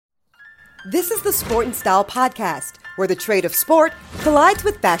This is the Sport and Style Podcast, where the trade of sport collides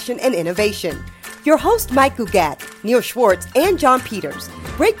with fashion and innovation. Your host, Mike Gugat, Neil Schwartz, and John Peters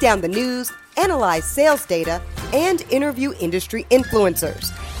break down the news, analyze sales data, and interview industry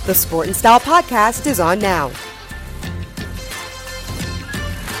influencers. The Sport and Style Podcast is on now.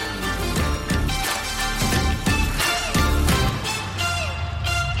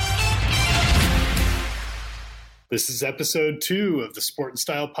 This is episode 2 of the Sport and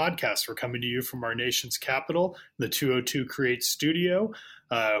Style Podcast. We're coming to you from our nation's capital, the 202 Create Studio.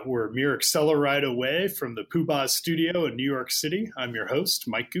 We're a mere accelerate away from the Poobah Studio in New York City. I'm your host,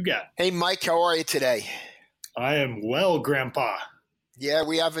 Mike Gugat. Hey, Mike, how are you today? I am well, Grandpa. Yeah,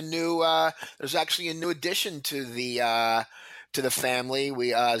 we have a new. There's actually a new addition to the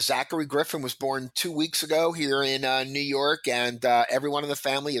family. Zachary Griffin was born 2 weeks ago here in New York, and everyone in the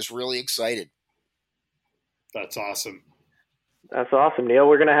family is really excited. That's awesome. That's awesome, Neil.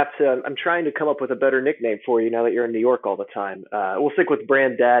 We're going to have to – I'm trying to come up with a better nickname for you now that you're in New York all the time. We'll stick with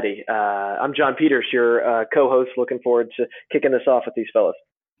Brand Daddy. I'm John Peters, your co-host. Looking forward to kicking this off with these fellas.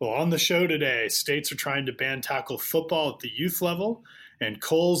 Well, on the show today, states are trying to ban tackle football at the youth level, and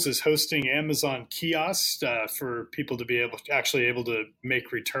Kohl's is hosting Amazon kiosks for people to be able to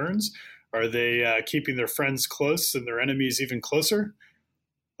make returns. Are they keeping their friends close and their enemies even closer?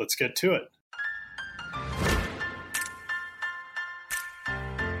 Let's get to it.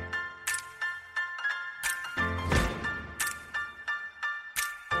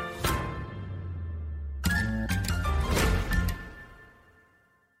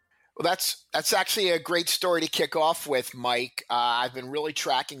 Well, that's actually a great story to kick off with, Mike. I've been really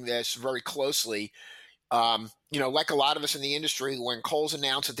tracking this very closely. Like a lot of us in the industry, when Kohl's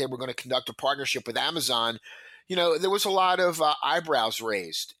announced that they were going to conduct a partnership with Amazon, there was a lot of eyebrows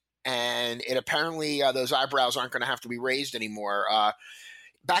raised. And it apparently those eyebrows aren't going to have to be raised anymore.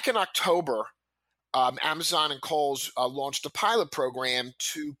 Back in October, Amazon and Kohl's launched a pilot program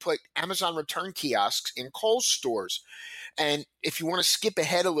to put Amazon return kiosks in Kohl's stores. And if you want to skip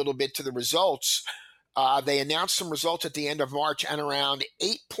ahead a little bit to the results, they announced some results at the end of March, and around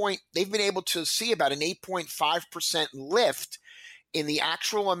they've been able to see about an 8.5% lift in the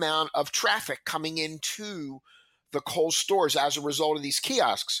actual amount of traffic coming into the Kohl's stores as a result of these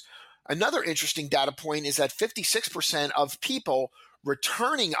kiosks. Another interesting data point is that 56% of people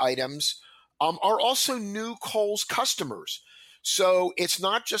returning items are also new Kohl's customers. So it's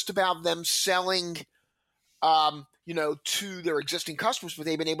not just about them selling to their existing customers, but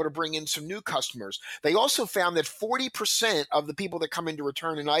they've been able to bring in some new customers. They also found that 40% of the people that come in to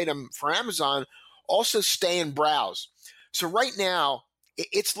return an item for Amazon also stay and browse. So right now,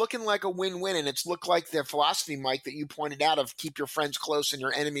 it's looking like a win-win, and it's looked like the philosophy, Mike, that you pointed out of keep your friends close and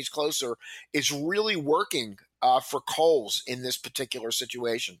your enemies closer is really working for Kohl's in this particular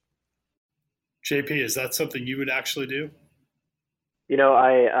situation. JP, is that something you would actually do?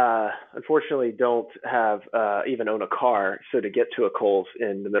 I unfortunately don't have even own a car, so to get to a Kohl's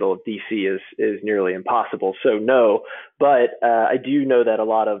in the middle of DC is nearly impossible. So no, but I do know that a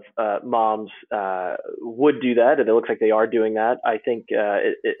lot of moms would do that, and it looks like they are doing that. I think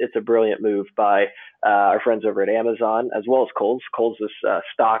it's a brilliant move by our friends over at Amazon as well as Kohl's. Kohl's is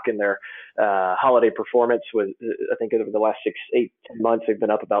stock in their holiday performance was, I think over the last 6-8 months, they've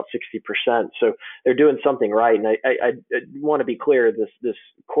been up about 60%. So they're doing something right. And I want to be clear, this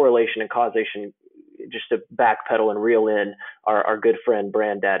correlation and causation, just to backpedal and reel in our good friend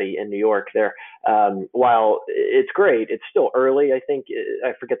Brand Daddy in New York there. While it's great, it's still early. I think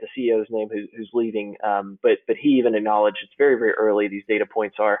I forget the CEO's name who's leaving, but he even acknowledged it's very, very early. These data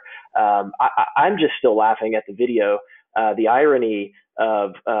points are. I'm just still laughing at the video. The irony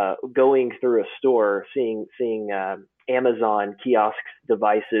of going through a store, seeing Amazon kiosks,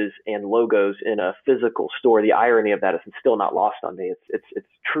 devices, and logos in a physical store. The irony of that is still not lost on me. It's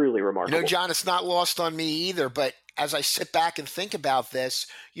truly remarkable. John, it's not lost on me either. But as I sit back and think about this,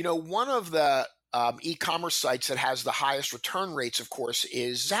 one of the e-commerce sites that has the highest return rates, of course,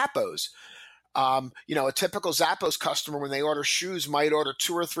 is Zappos. A typical Zappos customer, when they order shoes, might order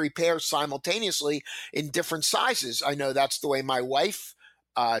 2 or 3 pairs simultaneously in different sizes. I know that's the way my wife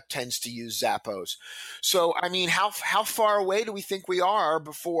tends to use Zappos. So, I mean, how far away do we think we are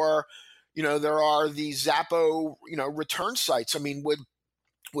before, there are these Zappo, return sites? I mean,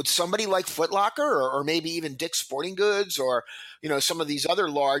 would somebody like Foot Locker or maybe even Dick's Sporting Goods or, some of these other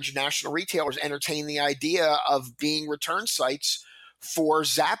large national retailers entertain the idea of being return sites for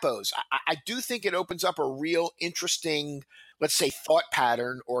Zappos? I do think it opens up a real interesting, let's say, thought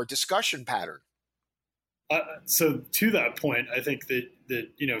pattern or discussion pattern. So to that point, I think that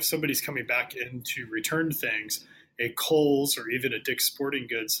if somebody's coming back in to return things a Kohl's or even a Dick's Sporting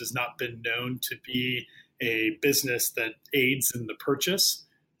Goods has not been known to be a business that aids in the purchase.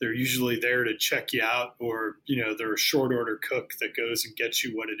 They're usually there to check you out, or, they're a short order cook that goes and gets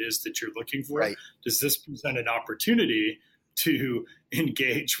you what it is that you're looking for. Right. Does this present an opportunity to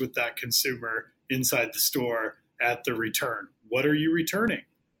engage with that consumer inside the store at the return? What are you returning?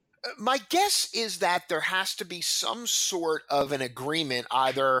 My guess is that there has to be some sort of an agreement,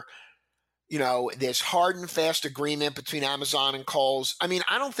 either, this hard and fast agreement between Amazon and Kohl's. I mean,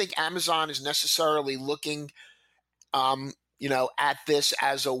 I don't think Amazon is necessarily looking, at this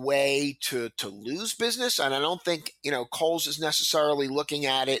as a way to lose business. And I don't think, Kohl's is necessarily looking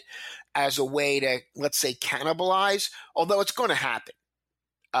at it as a way to, let's say, cannibalize, although it's going to happen.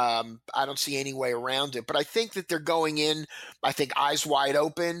 I don't see any way around it, but I think that they're going in, eyes wide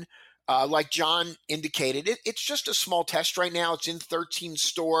open. Like John indicated, it's just a small test right now. It's in 13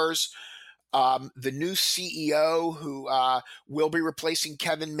 stores. The new CEO who will be replacing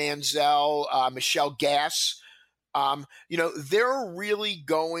Kevin Mansell, Michelle Gass, they're really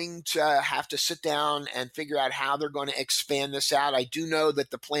going to have to sit down and figure out how they're going to expand this out. I do know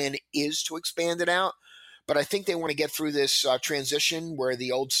that the plan is to expand it out, but I think they want to get through this transition where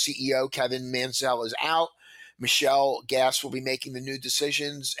the old CEO, Kevin Mansell, is out. Michelle Gass will be making the new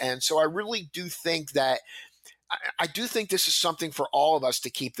decisions. And so I really do think that I do think this is something for all of us to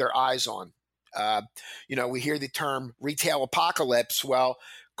keep their eyes on. We hear the term retail apocalypse. Well,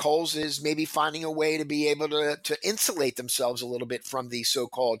 Kohl's is maybe finding a way to be able to insulate themselves a little bit from the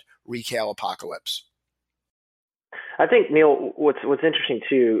so-called retail apocalypse. I think, Neil, what's interesting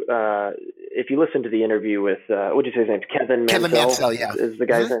too, if you listen to the interview with, what did you say his name? Kevin Mansell, yeah. Is the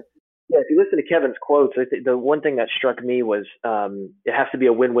guy's name? Yeah, if you listen to Kevin's quotes, I think the one thing that struck me was it has to be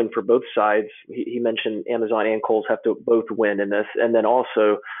a win-win for both sides. He mentioned Amazon and Kohl's have to both win in this, and then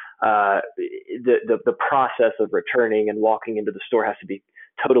also the process of returning and walking into the store has to be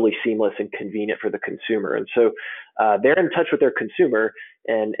totally seamless and convenient for the consumer. And so they're in touch with their consumer,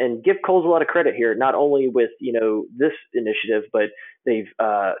 and give Kohl's a lot of credit here, not only with this initiative, but they've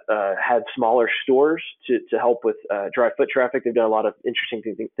had smaller stores to help with drive foot traffic. They've done a lot of interesting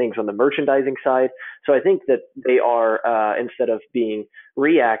things on the merchandising side. So I think that they are, instead of being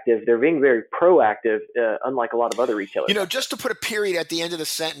reactive, they're being very proactive, unlike a lot of other retailers. Just to put a period at the end of the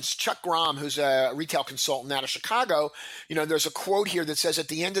sentence, Chuck Grom, who's a retail consultant out of Chicago, there's a quote here that says, at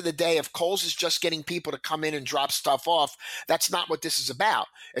the end of the day, if Kohl's is just getting people to come in and drop stuff off, that's not what this is about.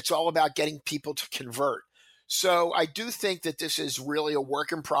 It's all about getting people to convert. So I do think that this is really a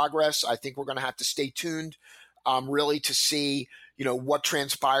work in progress. I think we're going to have to stay tuned really to see, what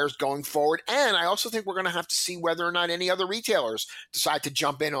transpires going forward. And I also think we're going to have to see whether or not any other retailers decide to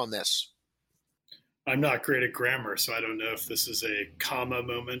jump in on this. I'm not great at grammar, so I don't know if this is a comma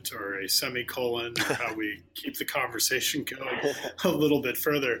moment or a semicolon or how we keep the conversation going a little bit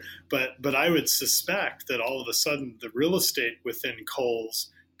further. But I would suspect that all of a sudden the real estate within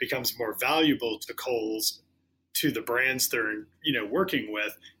Kohl's becomes more valuable to Kohl's, to the brands they're working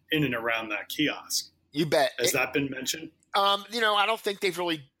with in and around that kiosk. You bet. Has that been mentioned? I don't think they've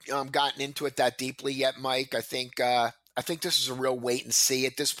really gotten into it that deeply yet, Mike. I think this is a real wait and see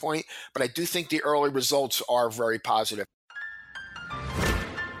at this point, but I do think the early results are very positive.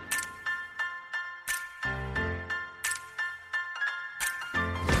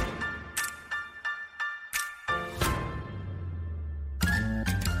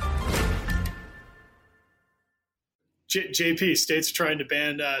 JP, states trying to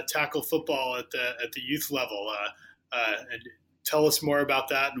ban tackle football at the youth level. And tell us more about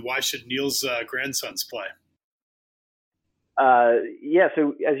that, and why should Neil's grandsons play?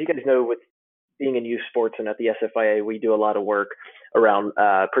 So as you guys know, with being in youth sports and at the SFIA, we do a lot of work around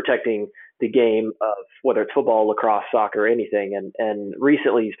protecting the game of whether it's football, lacrosse, soccer, anything. And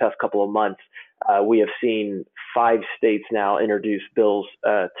recently, these past couple of months, we have seen 5 states now introduce bills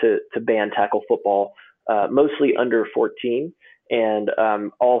to ban tackle football, mostly under 14. And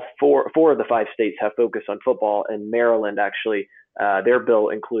all four of the 5 states have focused on football, and Maryland actually, their bill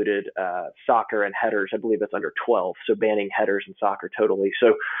included soccer and headers. I believe that's under 12, so banning headers and soccer totally.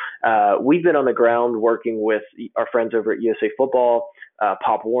 So we've been on the ground working with our friends over at USA Football,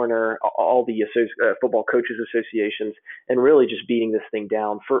 Pop Warner, all the football coaches associations, and really just beating this thing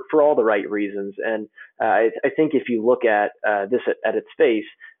down for all the right reasons. And I think if you look at this at its face,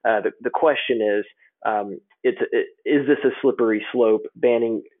 the question is, is this a slippery slope,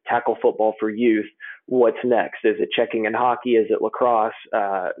 banning tackle football for youth? What's next? Is it checking in hockey? Is it lacrosse?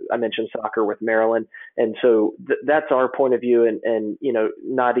 I mentioned soccer with Maryland. And so that's our point of view, and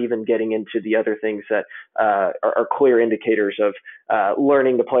not even getting into the other things that are clear indicators of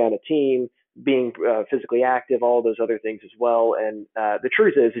learning to play on a team, being physically active, all those other things as well. And the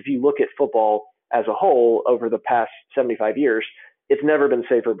truth is, if you look at football as a whole over the past 75 years, it's never been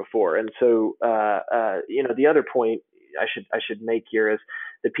safer before. And so, the other point I should make here is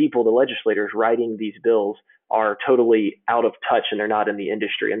the legislators writing these bills are totally out of touch and they're not in the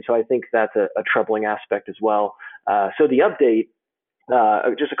industry. And so I think that's a troubling aspect as well. So the update,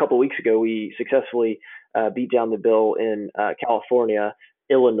 just a couple of weeks ago, we successfully beat down the bill in California,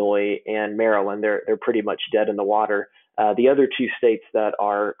 Illinois, and Maryland. They're pretty much dead in the water. The other two states that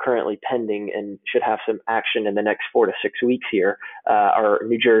are currently pending and should have some action in the next 4 to 6 weeks here are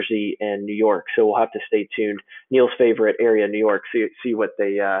New Jersey and New York. So we'll have to stay tuned. Neil's favorite area, New York, see what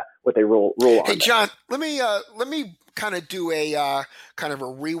they rule on. Hey, John, let me kind of do a kind of a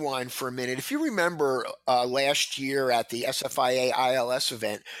rewind for a minute. If you remember last year at the SFIA ILS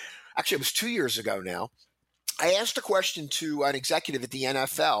event, actually it was 2 years ago now, I asked a question to an executive at the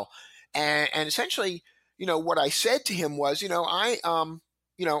NFL, and essentially, what I said to him was, I'm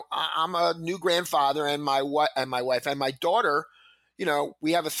a new grandfather, and my wife and my daughter,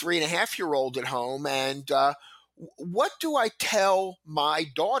 we have a 3.5-year-old at home, and what do I tell my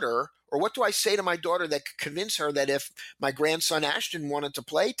daughter, or what do I say to my daughter that could convince her that if my grandson Ashton wanted to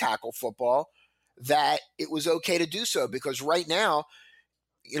play tackle football, that it was okay to do so? Because right now,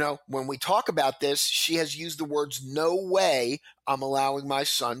 when we talk about this, she has used the words, "No way I'm allowing my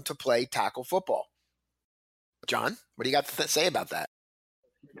son to play tackle football." John, what do you got to say about that?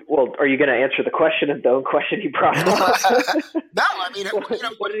 Well, are you going to answer the question of the own question he brought up? No, I mean, what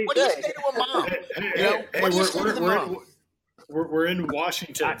do you say to a mom? What do you say to the mom? We're in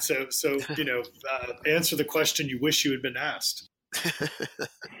Washington, so answer the question you wish you had been asked.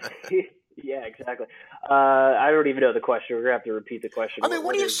 Yeah, exactly. I don't even know the question. We're going to have to repeat the question. I mean,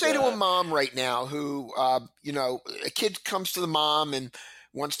 what do you say to a mom right now who, a kid comes to the mom and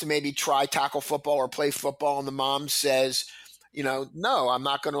wants to maybe try tackle football or play football, and the mom says, no, I'm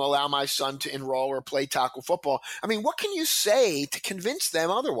not going to allow my son to enroll or play tackle football. I mean, what can you say to convince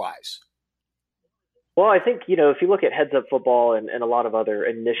them otherwise? Well, I think, if you look at Heads Up Football and a lot of other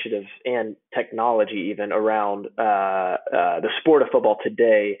initiatives and technology even around the sport of football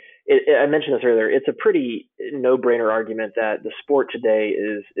today, I mentioned this earlier, it's a pretty no-brainer argument that the sport today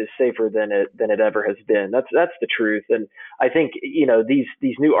is safer than it ever has been. That's the truth. And I think,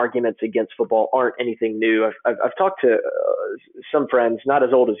 these new arguments against football aren't anything new. I've talked to some friends, not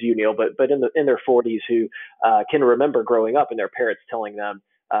as old as you, Neil, but in their 40s who can remember growing up and their parents telling them,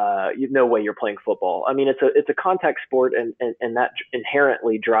 no way you're playing football. I mean, it's a contact sport, and that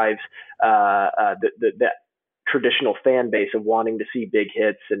inherently drives that traditional fan base of wanting to see big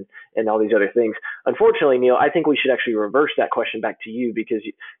hits and all these other things. Unfortunately, Neil, I think we should actually reverse that question back to you, because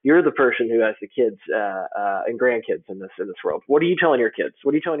you're the person who has the kids and grandkids in this world. What are you telling your kids?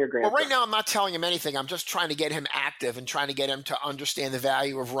 What are you telling your grandkids? Well, right now I'm not telling him anything. I'm just trying to get him active and trying to get him to understand the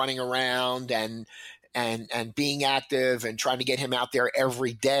value of running around and being active and trying to get him out there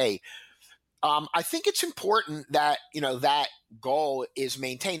every day. I think it's important that, that goal is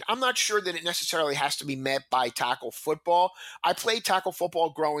maintained. I'm not sure that it necessarily has to be met by tackle football. I played tackle football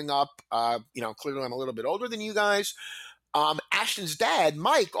growing up. Clearly I'm a little bit older than you guys. Ashton's dad,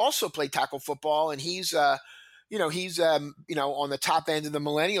 Mike, also played tackle football, and he's on the top end of the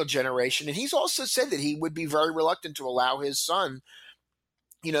millennial generation. And he's also said that he would be very reluctant to allow his son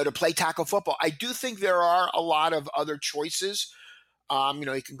to play tackle football. I do think there are a lot of other choices.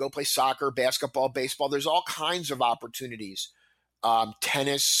 You can go play soccer, basketball, baseball. There's all kinds of opportunities.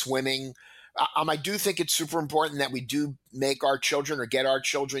 Tennis, swimming. I do think it's super important that we do make our children or get our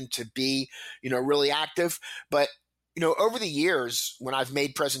children to be, really active. But, over the years, when I've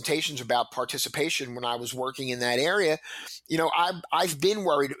made presentations about participation, when I was working in that area, I've been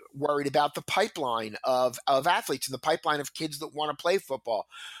worried about the pipeline of athletes and the pipeline of kids that want to play football.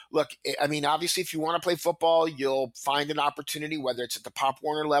 Look, I mean, obviously, if you want to play football, you'll find an opportunity, whether it's at the Pop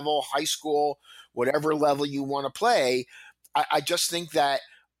Warner level, high school, whatever level you want to play. I just think that,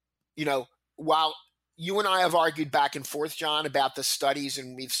 while you and I have argued back and forth, John, about the studies,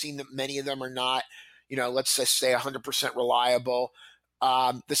 and we've seen that many of them are not, let's just say 100% reliable.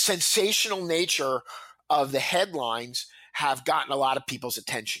 The sensational nature of the headlines have gotten a lot of people's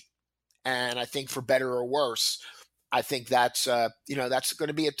attention. And I think for better or worse, I think that's going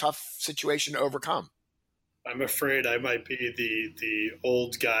to be a tough situation to overcome. I'm afraid I might be the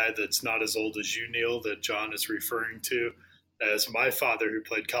old guy that's not as old as you, Neil, that John is referring to, as my father, who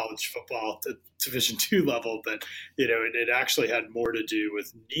played college football at Division II level. But, it actually had more to do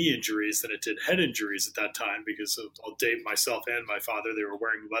with knee injuries than it did head injuries at that time, because I'll date myself and my father. They were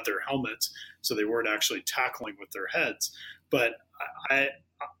wearing leather helmets, so they weren't actually tackling with their heads. But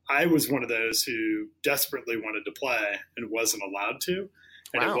I was one of those who desperately wanted to play and wasn't allowed to.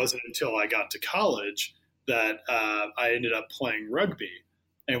 And It wasn't until I got to college that I ended up playing rugby.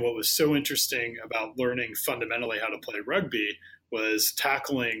 And what was so interesting about learning fundamentally how to play rugby was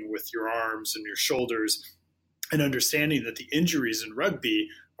tackling with your arms and your shoulders and understanding that the injuries in rugby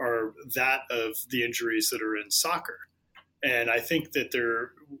are that of the injuries that are in soccer. And I think that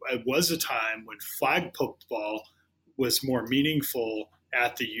there was a time when flag football was more meaningful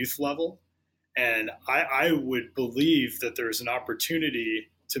at the youth level. And I would believe that there's an opportunity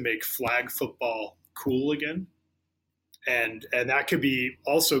to make flag football cool again. And that could be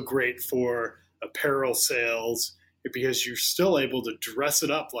also great for apparel sales because you're still able to dress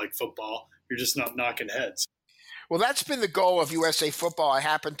it up like football. You're just not knocking heads. Well, that's been the goal of USA Football. I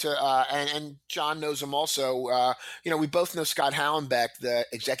happen to, and John knows him also. We both know Scott Hallenbeck, the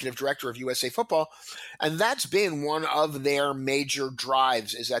executive director of USA Football, and that's been one of their major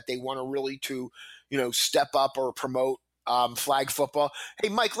drives is that they want to really step up or promote flag football. Hey,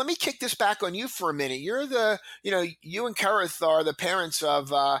 Mike, let me kick this back on you for a minute. You're you and Kerith are the parents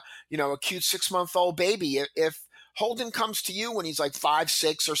of, a cute 6-month-old baby. If Holden comes to you when he's like 5,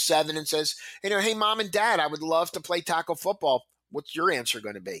 6, or 7 and says, hey, Mom and Dad, I would love to play tackle football, what's your answer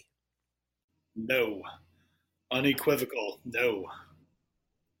going to be? No. Unequivocal, no.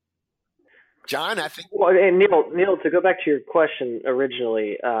 John, I think. Well, and Neil, to go back to your question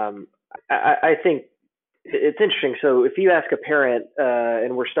originally, I think it's interesting. So if you ask a parent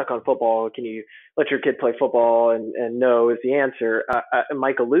and we're stuck on football, can you let your kid play football? And no is the answer.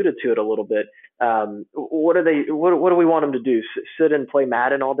 Mike alluded to it a little bit. What do we want them to do? Sit and play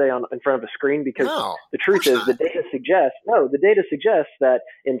Madden all day in front of a screen? Because the truth is, the data suggests that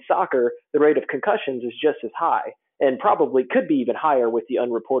in soccer, the rate of concussions is just as high and probably could be even higher with the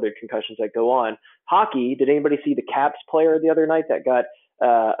unreported concussions that go on. Hockey, did anybody see the Caps player the other night that got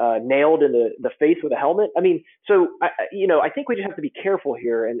nailed in the face with a helmet? I mean, so I think we just have to be careful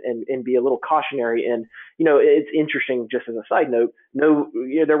here and be a little cautionary. And it's interesting, just as a side note,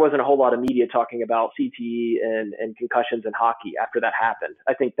 there wasn't a whole lot of media talking about CTE and concussions in hockey after that happened.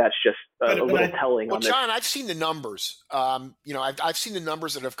 I think that's just a little telling. Well, John, I've seen the numbers. I've seen the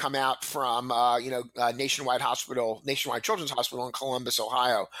numbers that have come out from Nationwide Children's Hospital in Columbus,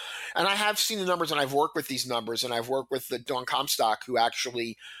 Ohio, and I have seen the numbers, and I've worked with these numbers, and I've worked with the Dawn Comstock, who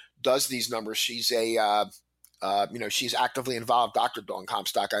actually does these numbers. She's she's actively involved, Dr. Dawn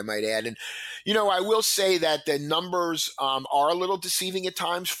Comstock, I might add. And, I will say that the numbers are a little deceiving at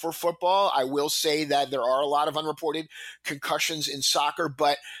times for football. I will say that there are a lot of unreported concussions in soccer,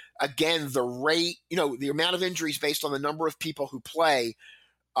 but again, the rate, the amount of injuries based on the number of people who play,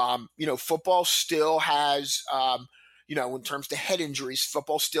 football still has, in terms of head injuries,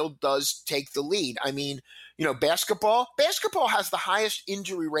 football still does take the lead. I mean, basketball has the highest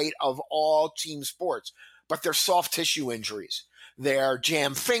injury rate of all team sports, but they're soft tissue injuries. They're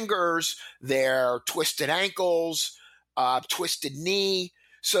jammed fingers, they're twisted ankles, twisted knee.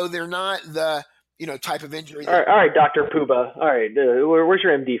 So they're not the, type of injury. All right, Dr. Puba. All right, where's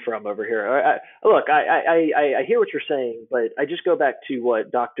your MD from over here? Look, I hear what you're saying, but I just go back to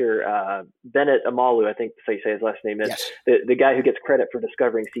what Dr. Bennett Amalu, I think that's how you say his last name is, yes. the guy who gets credit for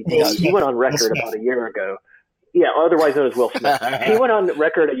discovering CTE. He went on record about a year ago. Yeah, otherwise known as Will Smith. He went on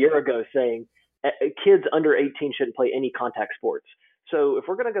record a year ago saying kids under 18 shouldn't play any contact sports. So if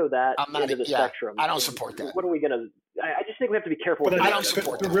we're going to go that into the spectrum, I don't support that. What are we going to? I just think we have to be careful. But I don't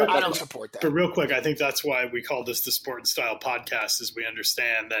support that. But real quick, I think that's why we call this the Sport and Style Podcast, is we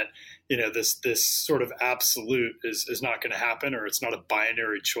understand that this sort of absolute is not going to happen, or it's not a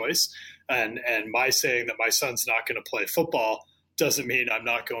binary choice. And my saying that my son's not going to play football doesn't mean I'm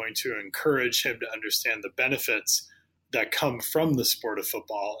not going to encourage him to understand the benefits that come from the sport of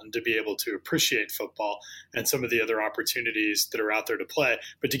football and to be able to appreciate football and some of the other opportunities that are out there to play.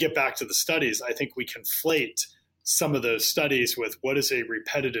 But to get back to the studies, I think we conflate some of those studies with what is a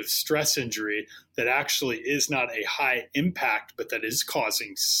repetitive stress injury that actually is not a high impact, but that is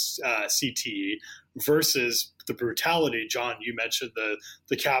causing CTE, versus the brutality. John, you mentioned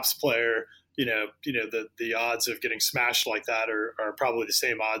the Caps player. The odds of getting smashed like that are probably the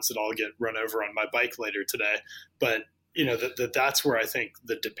same odds that I'll get run over on my bike later today. But that's where I think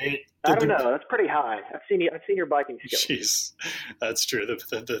the debate. I don't know. That's pretty high. I've seen your biking skills. Jeez, that's true.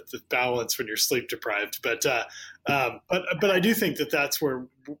 The balance when you're sleep deprived, but I do think that that's where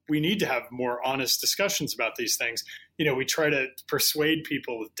we need to have more honest discussions about these things. We try to persuade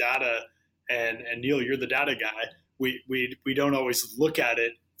people with data, and Neil, you're the data guy. We don't always look at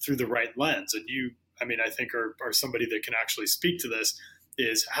it through the right lens, and I think are somebody that can actually speak to this.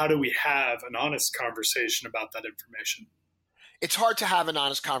 Is how do we have an honest conversation about that information? it's hard to have an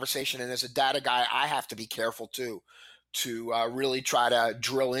honest conversation. And as a data guy, I have to be careful too, to really try to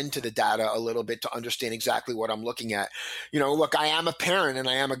drill into the data a little bit to understand exactly what I'm looking at. Look, I am a parent and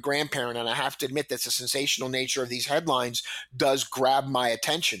I am a grandparent, and I have to admit that the sensational nature of these headlines does grab my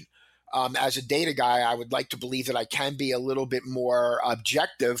attention. As a data guy, I would like to believe that I can be a little bit more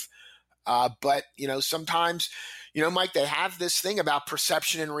objective. But sometimes, Mike, they have this thing about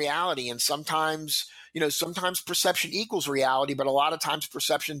perception and reality. And sometimes perception equals reality, but a lot of times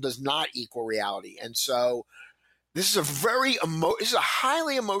perception does not equal reality. And so this is this is a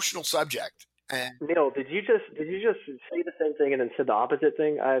highly emotional subject. And Neil, did you just say the same thing and then said the opposite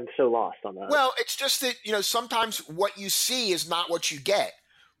thing? I'm so lost on that. Well, it's just that, sometimes what you see is not what you get,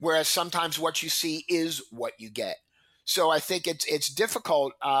 whereas sometimes what you see is what you get. So I think it's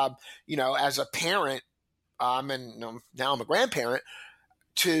difficult, as a parent, and now I'm a grandparent,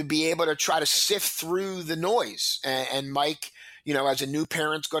 to be able to try to sift through the noise. And Mike, as a new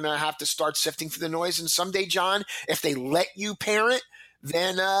parent's going to have to start sifting through the noise. And someday, John, if they let you parent,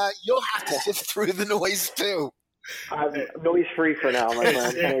 then you'll have to sift through the noise too. I'm noise free for now, my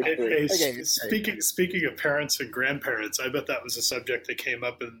friend. Speaking of parents and grandparents, I bet that was a subject that came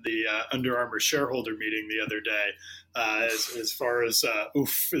up in the Under Armour shareholder meeting the other day. As far as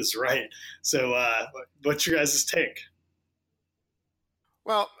oof is right. So, what's your guys' take?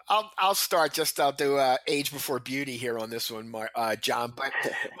 Well, I'll start. I'll do age before beauty here on this one, John. But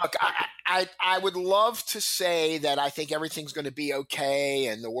look, I would love to say that I think everything's going to be okay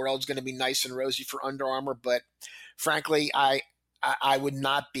and the world's going to be nice and rosy for Under Armour. But frankly, I would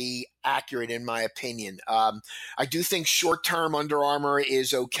not be accurate in my opinion. I do think short-term Under Armour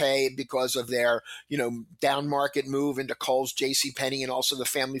is okay because of their down market move into Kohl's, JCPenney, and also the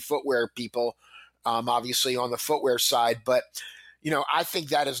family footwear people, obviously on the footwear side. But I think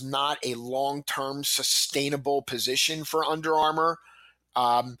that is not a long-term sustainable position for Under Armour.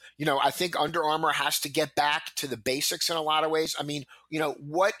 I think Under Armour has to get back to the basics in a lot of ways. I mean,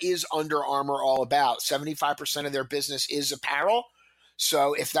 what is Under Armour all about? 75% of their business is apparel.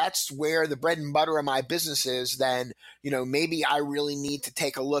 So if that's where the bread and butter of my business is, then, maybe I really need to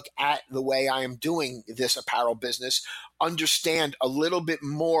take a look at the way I am doing this apparel business, understand a little bit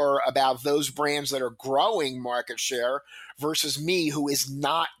more about those brands that are growing market share versus me, who is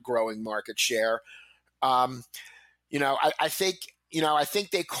not growing market share. I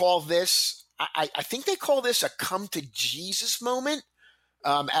think they call this, I think they call this a come to Jesus moment,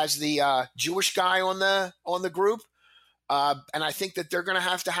 as the Jewish guy on the group. And I think that they're going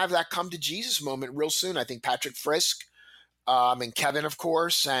to have that come to Jesus moment real soon. I think Patrick Frisk and Kevin, of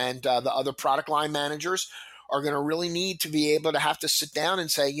course, and the other product line managers are going to really need to be able to have to sit down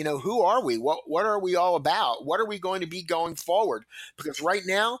and say, who are we? What are we all about? What are we going to be going forward? Because right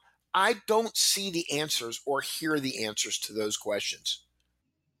now, I don't see the answers or hear the answers to those questions.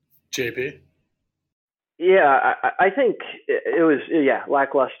 JP? Yeah, I think it was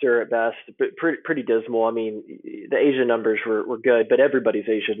lackluster at best, but pretty dismal. I mean, the Asian numbers were good, but everybody's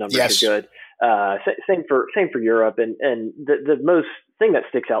Asian numbers are good. Same for Europe, and the most thing that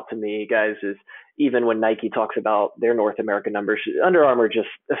sticks out to me, guys, is even when Nike talks about their North American numbers, Under Armour just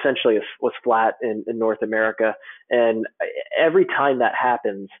essentially was flat in North America, and every time that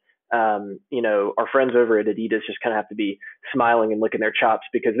happens, our friends over at Adidas just kind of have to be smiling and licking their chops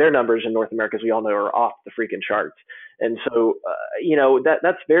because their numbers in North America, as we all know, are off the freaking charts. And so,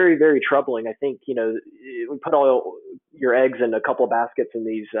 that's very, very troubling. I think, we put all your eggs in a couple of baskets in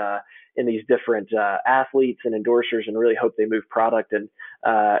these different athletes and endorsers and really hope they move product. And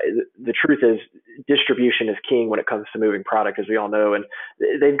the truth is distribution is king when it comes to moving product, as we all know, and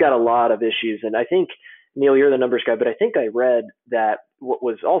they've got a lot of issues. And I think, Neil, you're the numbers guy, but I think I read that what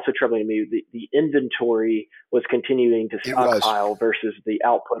was also troubling to me, the inventory was continuing to stockpile versus the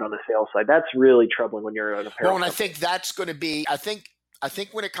output on the sales side. That's really troubling when you're an apparel. Well, and I think that's going to be, I think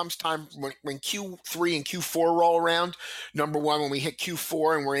when it comes time, when Q3 and Q4 roll around, number one, when we hit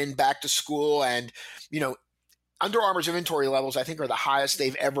Q4 and we're in back to school and, Under Armour's inventory levels, I think, are the highest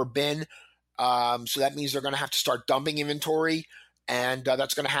they've ever been. So that means they're going to have to start dumping inventory. And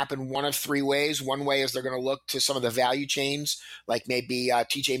that's going to happen one of three ways. One way is they're going to look to some of the value chains, like maybe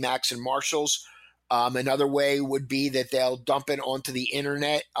TJ Maxx and Marshalls. Another way would be that they'll dump it onto the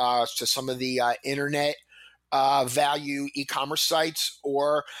internet, to some of the internet value e-commerce sites,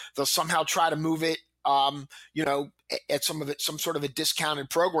 or they'll somehow try to move it, at some sort of a discounted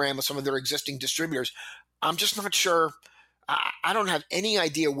program with some of their existing distributors. I'm just not sure. I don't have any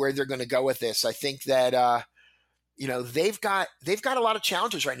idea where they're going to go with this. I think that they've got a lot of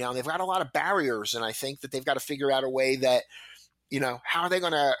challenges right now. And they've got a lot of barriers, and I think that they've got to figure out a way that, how are they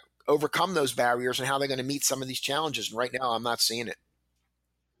going to overcome those barriers and how they're going to meet some of these challenges. And right now, I'm not seeing it.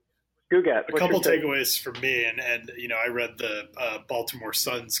 Gugat, a couple takeaways for me, and I read the Baltimore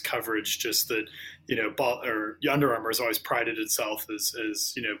Sun's coverage, just that Under Armour has always prided itself as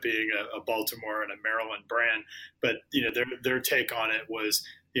being a Baltimore and a Maryland brand, but their take on it was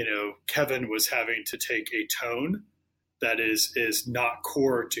Kevin was having to take a tone that is not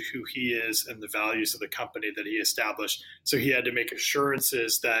core to who he is and the values of the company that he established. So he had to make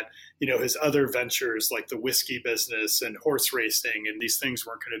assurances that, his other ventures like the whiskey business and horse racing and these things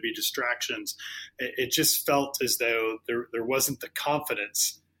weren't going to be distractions. It just felt as though there wasn't the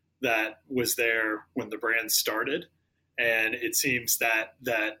confidence that was there when the brand started. And it seems that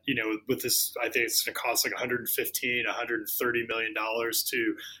with this, I think it's going to cost like $115, $130 million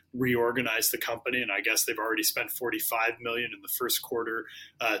to reorganize the company. And I guess they've already spent $45 million in the first quarter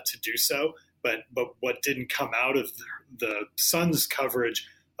to do so. But what didn't come out of the Sun's coverage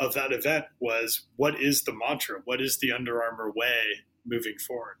of that event was, what is the mantra? What is the Under Armour way moving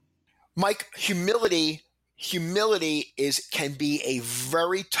forward? Mike, humility can be a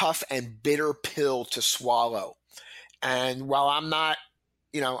very tough and bitter pill to swallow. And while I'm not.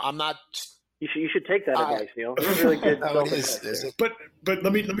 You should take that advice, Neil. It's really good. But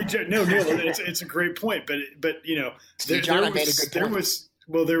let me. No, Neil, it's a great point. But there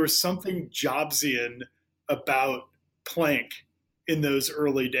was something Jobsian about Plank in those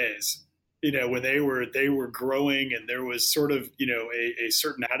early days. When they were growing, and there was sort of a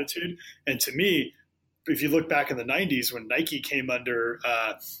certain attitude. And to me, if you look back in the 90s when Nike came under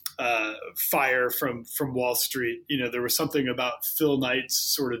fire from Wall Street, there was something about Phil Knight's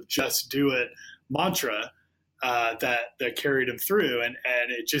sort of just do it mantra that carried him through. And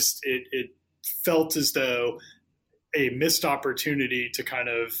it felt as though a missed opportunity to kind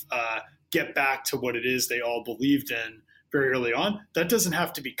of get back to what it is they all believed in very early on. That doesn't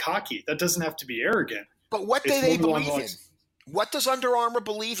have to be cocky. That doesn't have to be arrogant. But what do they believe in? What does Under Armour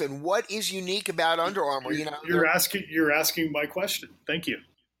believe in? What is unique about Under Armour? You're asking my question. Thank you.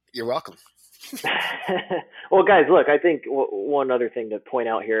 You're welcome. Well, guys, look, I think one other thing to point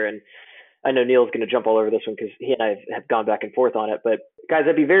out here, and I know Neil's going to jump all over this one because he and I have gone back and forth on it, but guys,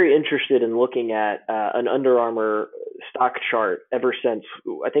 I'd be very interested in looking at an Under Armour stock chart ever since,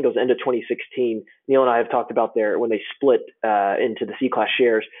 I think it was end of 2016. Neil and I have talked about when they split into the C-class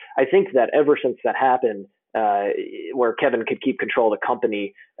shares. I think that ever since that happened, where Kevin could keep control of the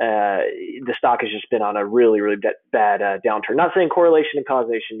company, the stock has just been on a really, really bad downturn. Not saying correlation and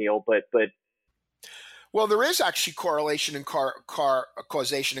causation, Neil, but well, there is actually correlation and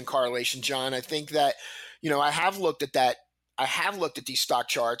causation and correlation, John. I think that I have looked at that. I have looked at these stock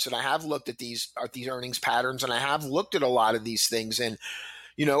charts, and I have looked at these earnings patterns, and I have looked at a lot of these things, and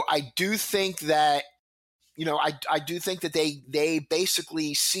I do think that. I do think that they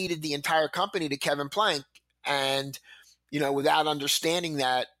basically ceded the entire company to Kevin Plank, and without understanding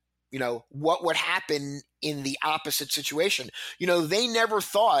that what would happen in the opposite situation. They never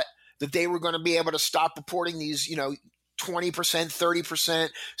thought that they were going to be able to stop reporting these 20%, 30%,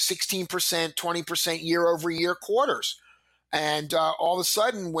 16%, 20% year over year quarters, and all of a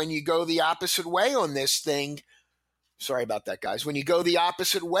sudden, when you go the opposite way on this thing, sorry about that, guys. When you go the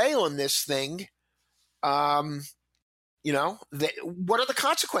opposite way on this thing. What are the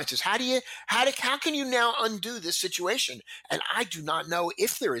consequences? How can you now undo this situation? And I do not know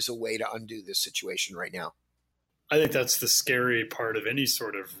if there is a way to undo this situation right now. I think that's the scary part of any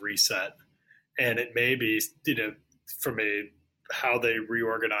sort of reset. And it may be, from how they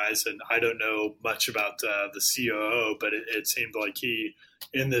reorganize, and I don't know much about the COO, but it seemed like he,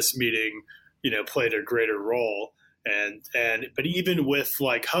 in this meeting, played a greater role. But even with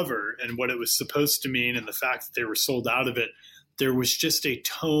like Hover and what it was supposed to mean and the fact that they were sold out of it, there was just a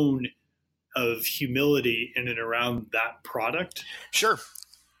tone of humility in and around that product. Sure.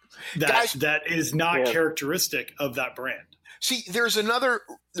 That is not characteristic of that brand. See, there's another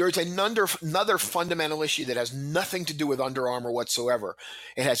fundamental issue that has nothing to do with Under Armour whatsoever.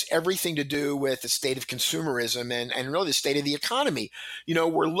 It has everything to do with the state of consumerism and really the state of the economy.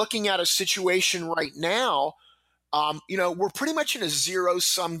 We're looking at a situation right now. We're pretty much in a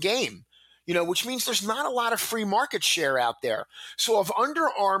zero-sum game, which means there's not a lot of free market share out there. So if Under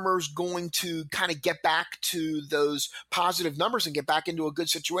Armour's going to kind of get back to those positive numbers and get back into a good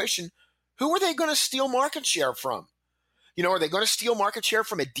situation, who are they going to steal market share from? Are they going to steal market share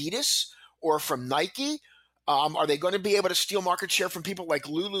from Adidas or from Nike? Are they going to be able to steal market share from people like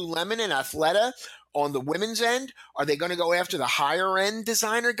Lululemon and Athleta on the women's end? Are they going to go after the higher end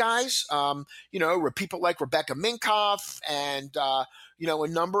designer guys? People like Rebecca Minkoff and a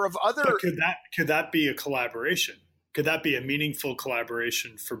number of other. But could that be a collaboration? could that be a meaningful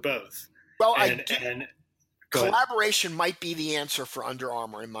collaboration for both? Well, Collaboration might be the answer for Under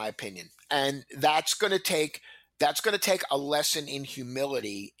Armour, in my opinion, and that's going to take a lesson in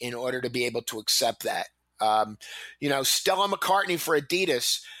humility in order to be able to accept that. Stella McCartney for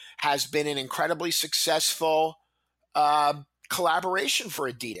Adidas has been an incredibly successful collaboration for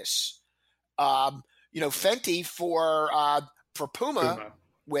Adidas. Fenty for Puma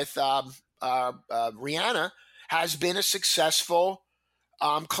with Rihanna has been a successful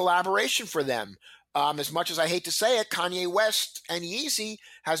collaboration for them. As much as I hate to say it, Kanye West and Yeezy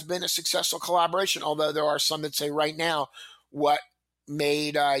has been a successful collaboration, although there are some that say right now what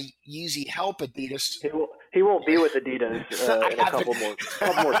made Yeezy help Adidas. He won't be with Adidas in a couple more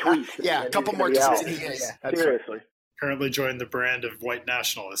tweets. Yeah, a couple more tweets. Yeah, seriously. Right. Currently joined the brand of white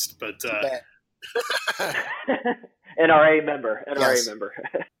nationalist, but NRA member.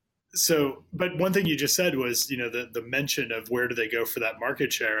 So, but one thing you just said was, the mention of where do they go for that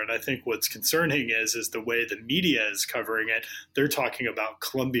market share. And I think what's concerning is the way the media is covering it. They're talking about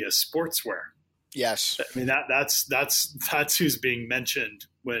Columbia Sportswear. Yes. I mean, that's who's being mentioned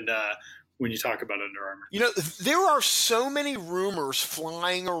when you talk about Under Armour. There are so many rumors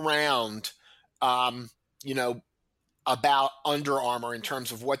flying around, about Under Armour in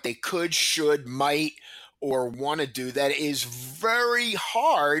terms of what they could, should, might, or want to do, that is very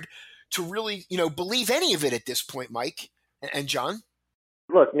hard to really, believe any of it at this point, Mike and John.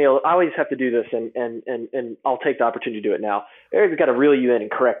 Look, Neil, I always have to do this, and I'll take the opportunity to do it now. I've got to reel you in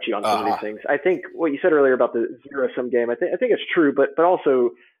and correct you on some of these things. I think what you said earlier about the zero-sum game, I think it's true, but also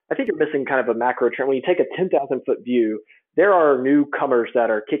I think you're missing kind of a macro trend. When you take a 10,000-foot view, there are newcomers that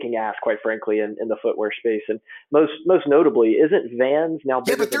are kicking ass, quite frankly, in the footwear space. And most notably, isn't Vans now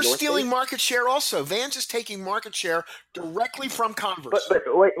bigger than North Face? Yeah, but they're stealing market share also. Vans is taking market share directly from Converse. But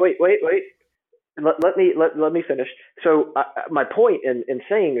wait. Let me finish. So my point in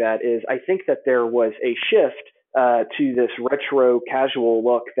saying that is I think that there was a shift to this retro casual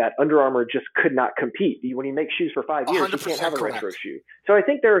look that Under Armour just could not compete. When you make shoes for 5 years, you can't have a retro shoe. So I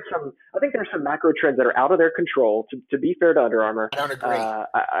think there's some macro trends that are out of their control. To be fair to Under Armour, I don't agree.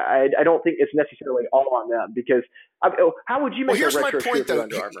 I don't think it's necessarily all on them, because how would you make a retro shoe for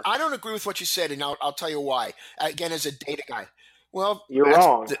Under Armour? I don't agree with what you said, and I'll tell you why. Again, as a data guy. Well, you're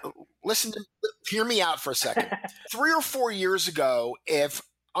wrong. Hear me out for a second. 3 or 4 years ago, if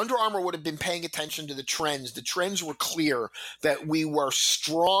Under Armour would have been paying attention to the trends were clear that we were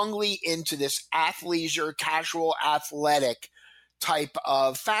strongly into this athleisure, casual, athletic type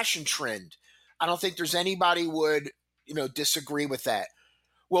of fashion trend. I don't think there's anybody would, disagree with that.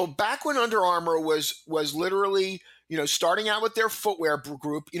 Well, back when Under Armour was literally, starting out with their footwear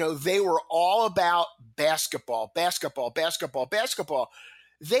group, they were all about basketball. They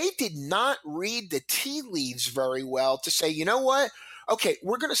did not read the tea leaves very well to say, you know what? Okay,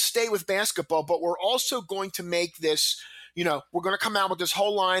 we're going to stay with basketball, but we're also going to make this, we're going to come out with this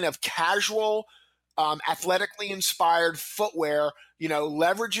whole line of casual, athletically inspired footwear,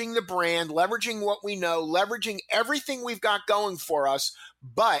 leveraging the brand, leveraging what we know, leveraging everything we've got going for us,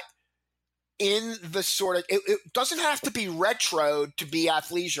 but in the sort of, it doesn't have to be retro to be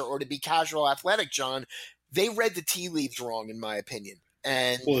athleisure or to be casual athletic, John. They read the tea leaves wrong, in my opinion.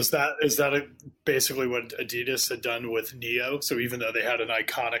 And well, is that basically what Adidas had done with Neo? So even though they had an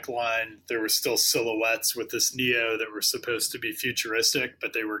iconic line, there were still silhouettes with this Neo that were supposed to be futuristic,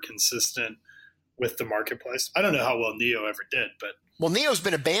 but they were consistent with the marketplace. I don't know how well Neo ever did, but Neo's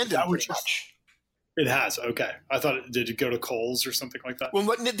been abandoned pretty much. It has. Okay. I thought did it go to Kohl's or something like that?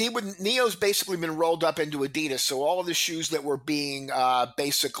 Well, Neo's basically been rolled up into Adidas. So all of the shoes that were being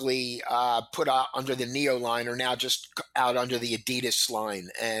basically put out under the Neo line are now just out under the Adidas line.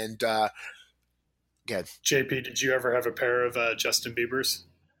 And good. JP, did you ever have a pair of Justin Bieber's?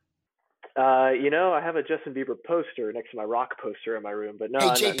 I have a Justin Bieber poster next to my rock poster in my room, but no.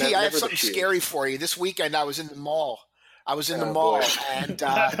 Hey, JP, I have something scary for you. This weekend I was in the mall. And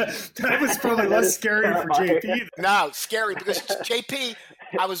that was probably less scary for JP. No, scary because JP,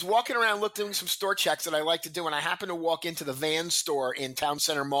 I was walking around doing some store checks that I like to do, and I happened to walk into the Vans store in Town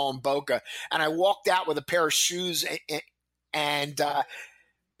Center Mall in Boca, and I walked out with a pair of shoes and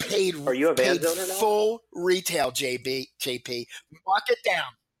paid full retail, JP. Mark it down.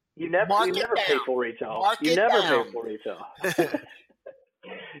 You never pay full retail. You never pay full retail.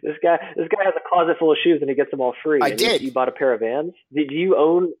 This guy has a closet full of shoes and he gets them all free. I did. You bought a pair of Vans? Did you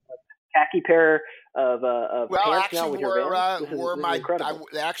own a khaki pair of pants now with your Vans?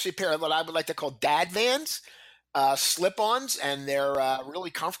 Actually a pair of what I would like to call dad Vans, slip-ons, and they're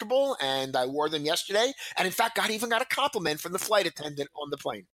really comfortable. And I wore them yesterday, and in fact, even got a compliment from the flight attendant on the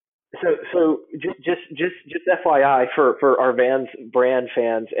plane. So just FYI for our Vans brand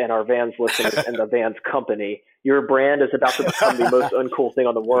fans and our Vans listeners and the Vans company, your brand is about to become the most uncool thing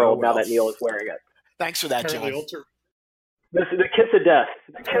on the world now that Neil is wearing it. Thanks for that, John. This is the kiss of death.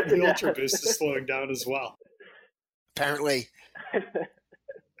 The Ultra Boost is slowing down as well. Apparently.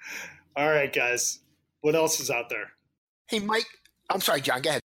 All right, guys. What else is out there? Hey, Mike. I'm sorry, John. Go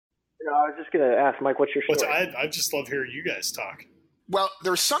ahead. No, I was just going to ask Mike, what's your story? I just love hearing you guys talk. Well,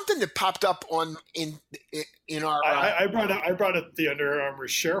 there's something that popped up in our. I brought up the Under Armour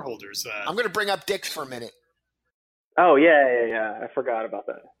shareholders. I'm going to bring up Dick's for a minute. Oh yeah. I forgot about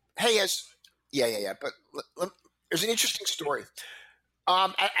that. Hey, But there's an interesting story.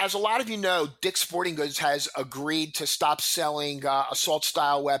 As a lot of you know, Dick's Sporting Goods has agreed to stop selling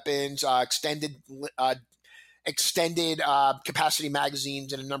assault-style weapons, extended capacity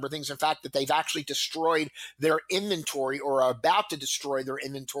magazines, and a number of things. In fact, that they've actually destroyed their inventory or are about to destroy their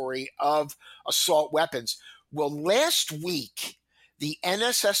inventory of assault weapons. Well, last week, the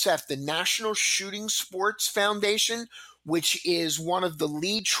NSSF, the National Shooting Sports Foundation, which is one of the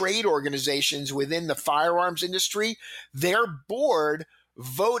lead trade organizations within the firearms industry, their board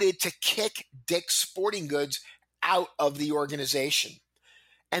voted to kick Dick's Sporting Goods out of the organization.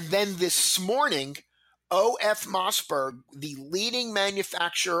 And then this morning, O.F. Mossberg, the leading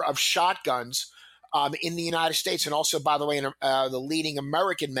manufacturer of shotguns in the United States, and also, by the way, the leading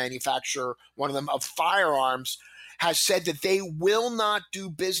American manufacturer, one of them, of firearms, has said that they will not do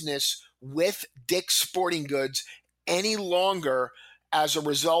business with Dick's Sporting Goods any longer as a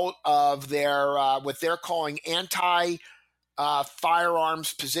result of their what they're calling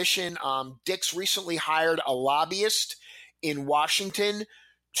anti-firearms position. Dick's recently hired a lobbyist in Washington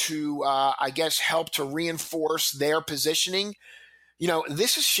to, I guess, help to reinforce their positioning. You know,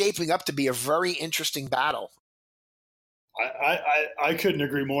 this is shaping up to be a very interesting battle. I couldn't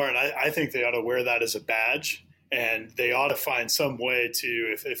agree more, and I think they ought to wear that as a badge, and they ought to find some way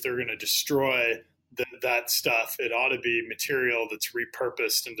to, if they're going to destroy that stuff, it ought to be material that's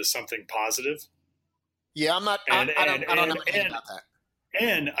repurposed into something positive. Yeah, I don't know anything about that.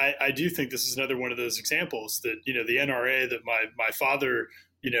 And I do think this is another one of those examples that, you know, the NRA that my father,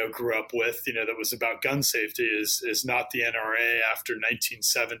 you know, grew up with, you know, that was about gun safety is not the NRA after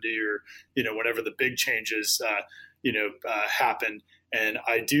 1970 or, you know, whenever the big changes, happened. And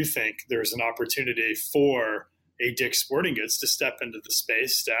I do think there's an opportunity for a Dick's Sporting Goods to step into the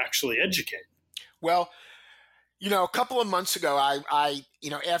space to actually educate. Well, you know, a couple of months ago, I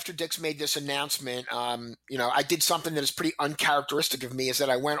after Dick's made this announcement, I did something that is pretty uncharacteristic of me, is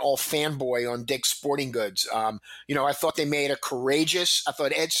that I went all fanboy on Dick's Sporting Goods. I thought I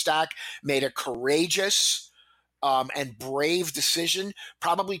thought Ed Stack made a courageous and brave decision,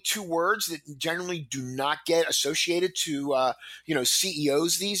 probably two words that generally do not get associated to,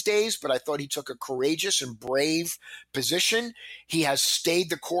 CEOs these days, but I thought he took a courageous and brave position. He has stayed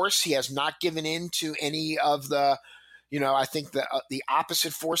the course. He has not given in to any of the, I think the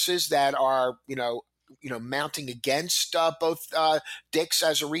opposite forces that are, mounting against both Dick's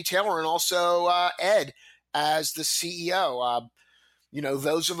as a retailer and also Ed as the CEO.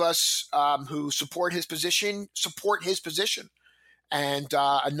 Those of us who support his position. And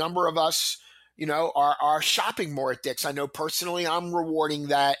a number of us, are shopping more at Dick's. I know personally I'm rewarding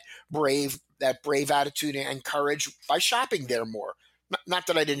that brave attitude and courage by shopping there more. Not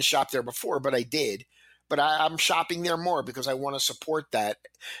that I didn't shop there before, but I did. But I'm shopping there more because I want to support that.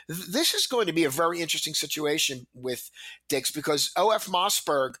 This is going to be a very interesting situation with Dick's because O.F.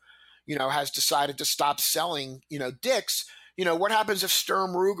 Mossberg, has decided to stop selling, Dick's. What happens if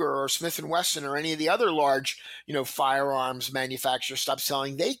Sturm Ruger or Smith & Wesson or any of the other large, firearms manufacturers stop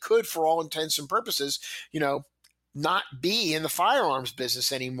selling? They could, for all intents and purposes, not be in the firearms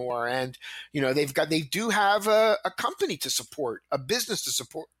business anymore. And, they do have a company to support, a business to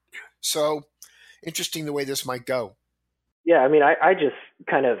support. So interesting the way this might go. Yeah, I mean, I just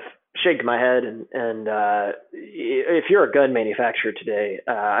kind of shake my head and if you're a gun manufacturer today,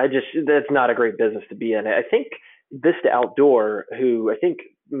 that's not a great business to be in. I think Vista Outdoor, who I think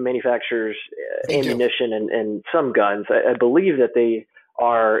manufactures ammunition and some guns, I believe that they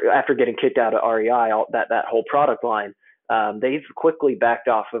are, after getting kicked out of REI, that whole product line, they've quickly backed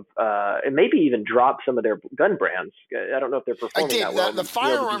off of and maybe even dropped some of their gun brands. I don't know if they're performing that well. The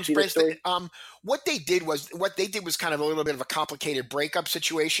firearms brands, what they did was kind of a little bit of a complicated breakup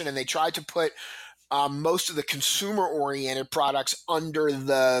situation, and they tried to put most of the consumer-oriented products under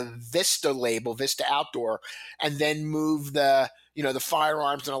the Vista label, Vista Outdoor, and then move the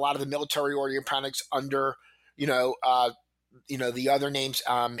firearms and a lot of the military-oriented products under, the other names,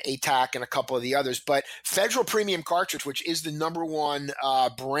 ATAC and a couple of the others, but Federal Premium Cartridge, which is the number one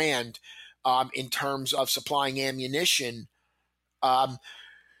brand in terms of supplying ammunition,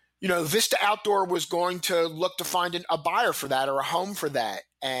 Vista Outdoor was going to look to find a buyer for that or a home for that.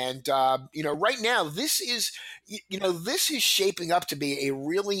 And, right now this is shaping up to be a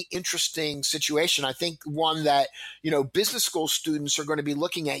really interesting situation. I think one that, business school students are going to be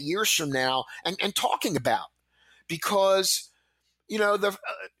looking at years from now and talking about, because, when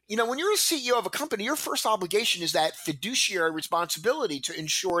you're a CEO of a company, your first obligation is that fiduciary responsibility to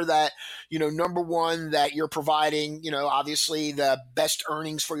ensure that, number one, that you're providing, obviously the best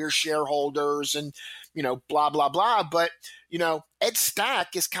earnings for your shareholders and, blah, blah, blah. But, Ed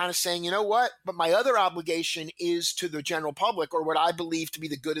Stack is kind of saying, you know what, but my other obligation is to the general public, or what I believe to be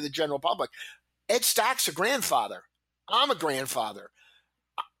the good of the general public. Ed Stack's a grandfather. I'm a grandfather.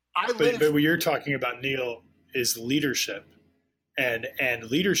 But what you're talking about, Neil, is leadership. And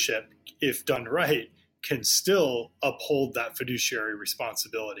leadership, if done right, can still uphold that fiduciary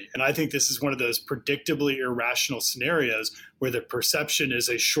responsibility. And I think this is one of those predictably irrational scenarios where the perception is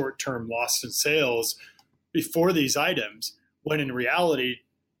a short-term loss in sales before these items, when in reality,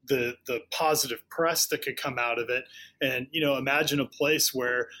 the positive press that could come out of it, and, imagine a place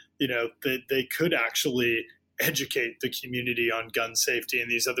where, they could actually educate the community on gun safety and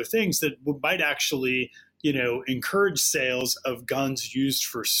these other things that might actually encourage sales of guns used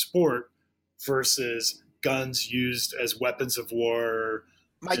for sport versus guns used as weapons of war.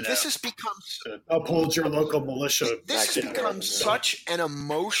 Mike, this has become uphold your local militia. This has become such an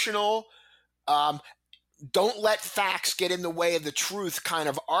emotional, don't let facts get in the way of the truth kind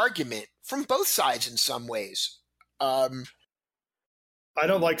of argument from both sides in some ways. I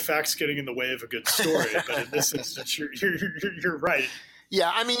don't like facts getting in the way of a good story, but in this instance, you're right.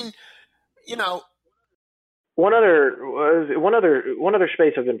 Yeah, I mean, One other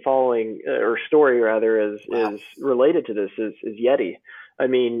space I've been following, or story rather, is related to this is Yeti. I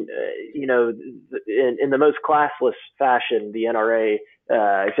mean, in the most classless fashion, the NRA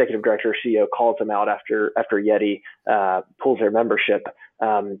executive director or CEO calls them out after Yeti pulls their membership.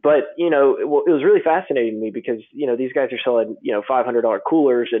 But it was really fascinating to me because these guys are selling $500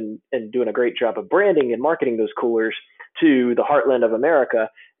 coolers and doing a great job of branding and marketing those coolers to the heartland of America.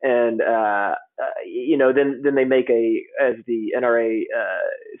 And, then they make as the NRA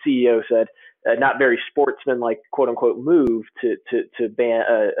CEO said, not very sportsman-like, quote unquote, move to ban,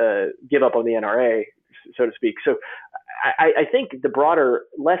 give up on the NRA, so to speak. So I think the broader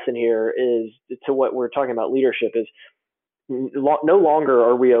lesson here is to what we're talking about leadership is no longer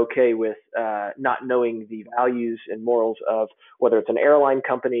are we okay with not knowing the values and morals of whether it's an airline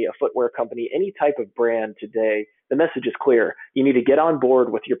company, a footwear company, any type of brand today. The message is clear. You need to get on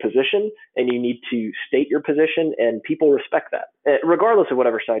board with your position and you need to state your position, and people respect that, regardless of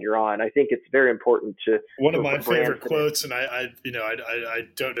whatever side you're on. I think it's very important to. One of my favorite quotes, and I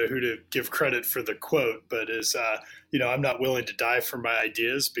don't know who to give credit for the quote, but is, I'm not willing to die for my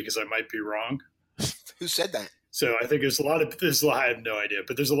ideas because I might be wrong. Who said that? So I think I have no idea,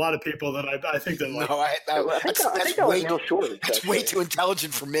 but there's a lot of people that I think that like. That's way too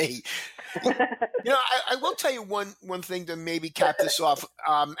intelligent for me. I will tell you one thing to maybe cap this off.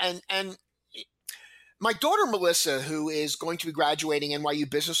 And my daughter Melissa, who is going to be graduating NYU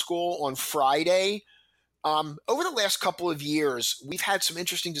Business School on Friday. Over the last couple of years, we've had some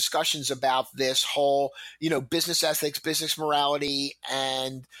interesting discussions about this whole, business ethics, business morality,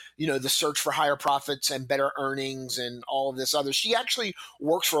 and, the search for higher profits and better earnings and all of this other. She actually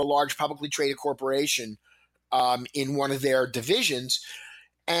works for a large publicly traded corporation in one of their divisions.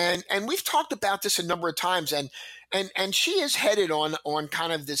 And we've talked about this a number of times, and she is headed on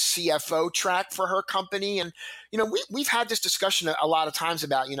kind of this CFO track for her company. And, we've had this discussion a lot of times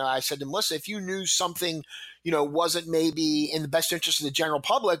about, I said to Melissa, if you knew something, wasn't maybe in the best interest of the general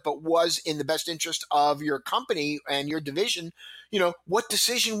public, but was in the best interest of your company and your division, what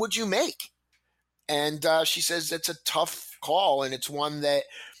decision would you make? And she says it's a tough call, and it's one that,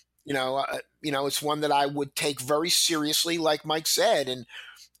 it's one that I would take very seriously, like Mike said,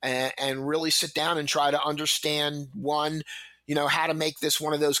 and really sit down and try to understand how to make this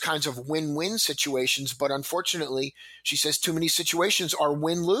one of those kinds of win-win situations. But unfortunately, she says too many situations are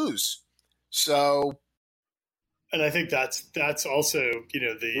win-lose. So. And I think that's also,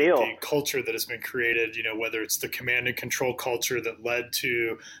 the culture that has been created, whether it's the command and control culture that led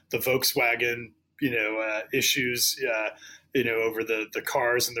to the Volkswagen, issues, over the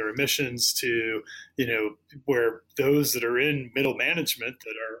cars and their emissions to, where those that are in middle management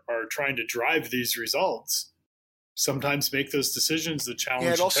that are trying to drive these results sometimes make those decisions that challenge.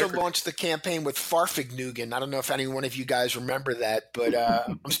 Yeah, it also integrity. launched the campaign with Farfignugan. I don't know if any one of you guys remember that, but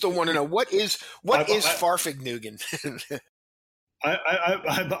I'm still wanting to know what is Farfignugan.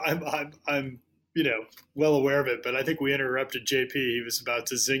 I'm well aware of it, but I think we interrupted JP. He was about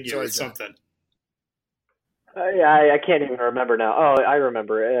to zing you with something. I can't even remember now. Oh, I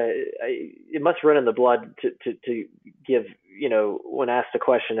remember. It must run in the blood to give, when asked a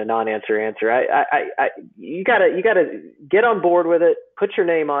question, a non-answer answer. You gotta get on board with it, put your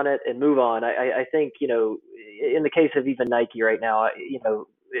name on it, and move on. I think, in the case of even Nike right now,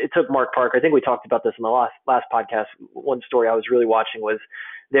 it took Mark Parker. I think we talked about this in the last podcast. One story I was really watching was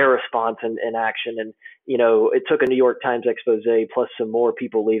their response and action. And, it took a New York Times expose plus some more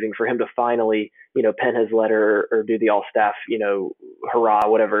people leaving for him to finally, pen his letter or do the all staff, hurrah,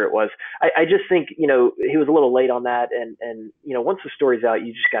 whatever it was. I just think, he was a little late on that. And once the story's out,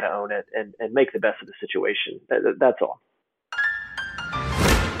 you just got to own it and make the best of the situation. That's all.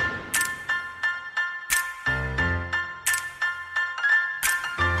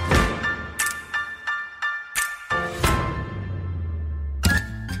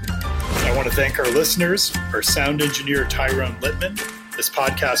 I want to thank our listeners, our sound engineer, Tyrone Littman. This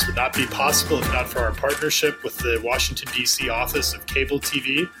podcast would not be possible if not for our partnership with the Washington, D.C. Office of Cable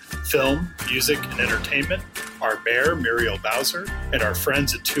TV, Film, Music, and Entertainment, our mayor, Muriel Bowser, and our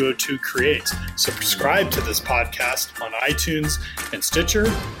friends at 202 Create. Subscribe to this podcast on iTunes and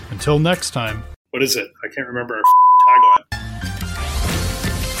Stitcher. Until next time. What is it? I can't remember our tagline.